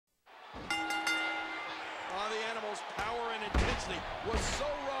intensity was so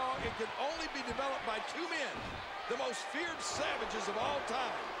raw it could only be developed by two men, the most feared savages of all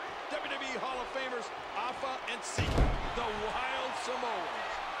time, WWE Hall of Famers Alpha and Sika, the Wild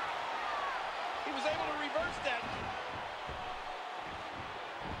Samoans. He was able to reverse that.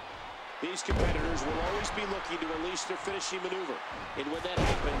 These competitors will always be looking to unleash their finishing maneuver. And when that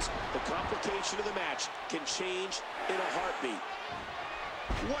happens, the complication of the match can change in a heartbeat.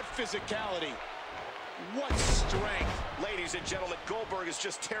 What physicality. What strength. Ladies and gentlemen, Goldberg is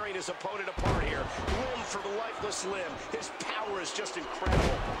just tearing his opponent apart here. Limb for the lifeless limb. His power is just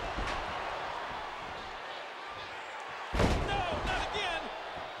incredible. No, not again.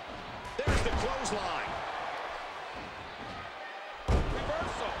 There's the clothesline.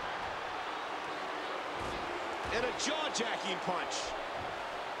 Reversal. And a jaw-jacking punch.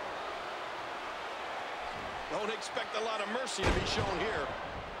 Don't expect a lot of mercy to be shown here.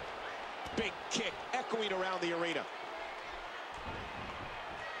 Big kick echoing around the arena.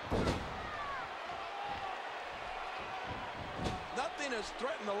 Nothing has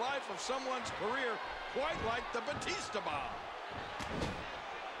threatened the life of someone's career quite like the Batista bomb.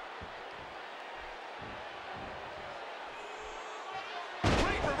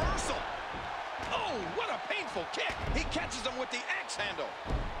 Great reversal. Oh, what a painful kick. He catches him with the axe handle.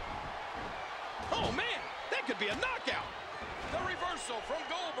 Oh, man, that could be a knockout. The reversal from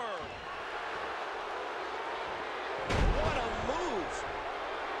Goldberg. What a move.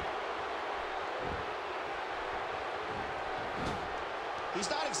 He's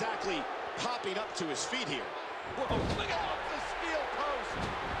not exactly hopping up to his feet here. Whoa, look out, the steel post.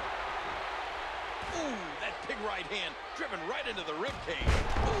 Ooh, that big right hand driven right into the rib cage.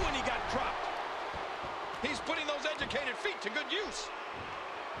 Ooh, and he got dropped. He's putting those educated feet to good use.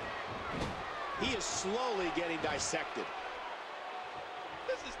 He is slowly getting dissected.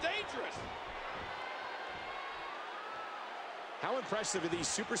 This is dangerous. How impressive have these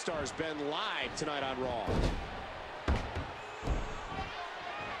superstars been live tonight on Raw?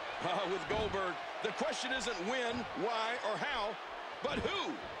 With Goldberg, the question isn't when, why, or how, but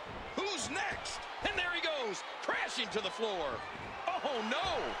who? Who's next? And there he goes, crashing to the floor. Oh,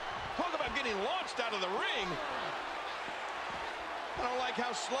 no. Talk about getting launched out of the ring. I don't like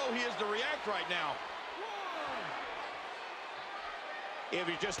how slow he is to react right now. If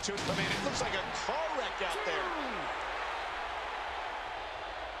you just tuned him in, it looks like a car wreck out there.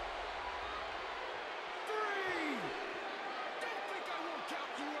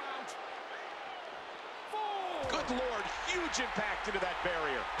 Good Lord, huge impact into that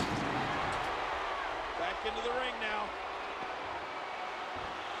barrier. Back into the ring now.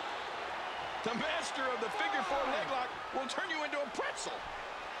 The master of the figure four leg lock will turn you into a pretzel.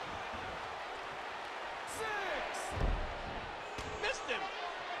 6. Missed him.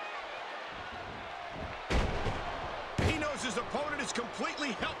 He knows his opponent is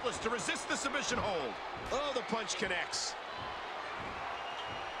completely helpless to resist the submission hold. Oh, the punch connects.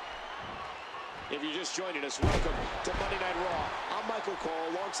 If you're just joining us, welcome to Monday Night Raw. I'm Michael Cole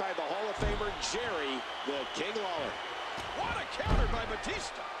alongside the Hall of Famer Jerry, the King Lawler. What a counter by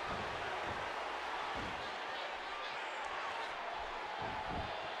Batista.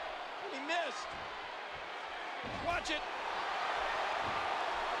 He missed. Watch it.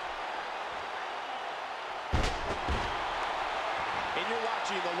 And you're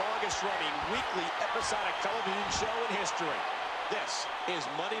watching the longest-running weekly episodic television show in history. This is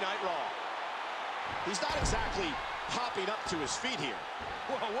Monday Night Raw. He's not exactly hopping up to his feet here.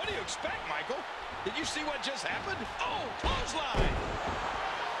 Well, what do you expect, Michael? Did you see what just happened? Oh, clothesline!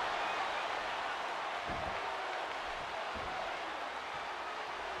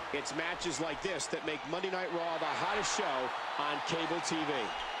 It's matches like this that make Monday Night Raw the hottest show on cable TV.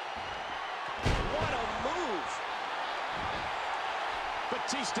 What a move!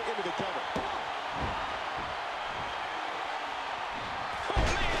 Batista into the cover. Oh,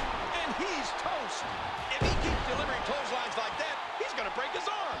 man, and he's toast. If he keeps delivering clotheslines like that, he's going to break his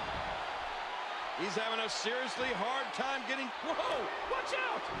arm. He's having a seriously hard time getting... Whoa, watch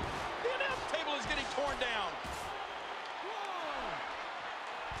out! The announce table is getting torn down.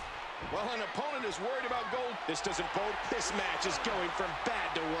 Well, an opponent is worried about Gold. This doesn't bode. This match is going from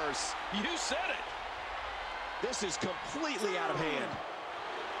bad to worse. You said it. This is completely out of hand.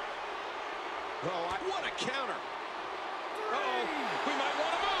 Oh, what a counter. Uh-oh, we might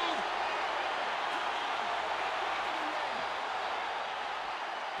want to move.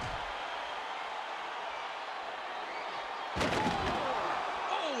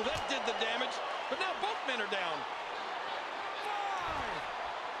 Oh, that did the damage. But now both men are down.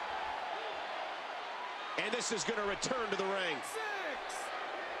 And this is going to return to the ring. 6.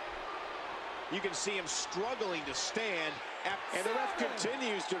 You can see him struggling to stand. And the ref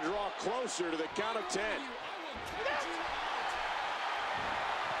continues to draw closer to the count of 10.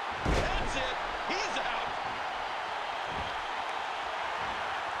 That's it. He's out.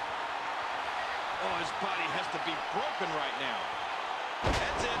 Oh, his body has to be broken right now.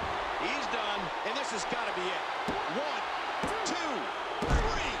 That's it. He's done. And this has got to be it. 1, 2, 3.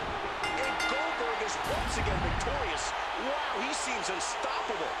 And Goldberg is once again victorious. Wow, he seems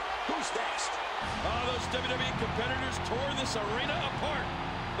unstoppable. Who's next? Oh, those WWE competitors tore this arena apart.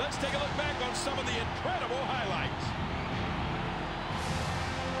 Let's take a look back on some of the incredible highlights.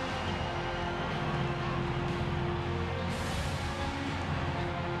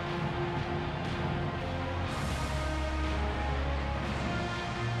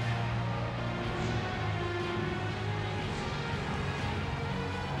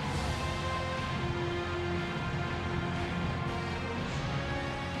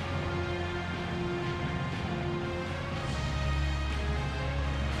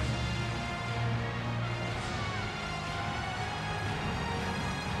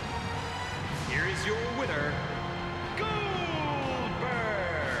 Here is your winner, Goldberg.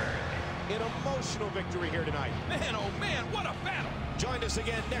 An emotional victory here tonight. Man, oh man, what a battle. Join us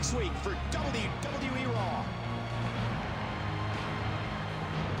again next week for WWE Raw.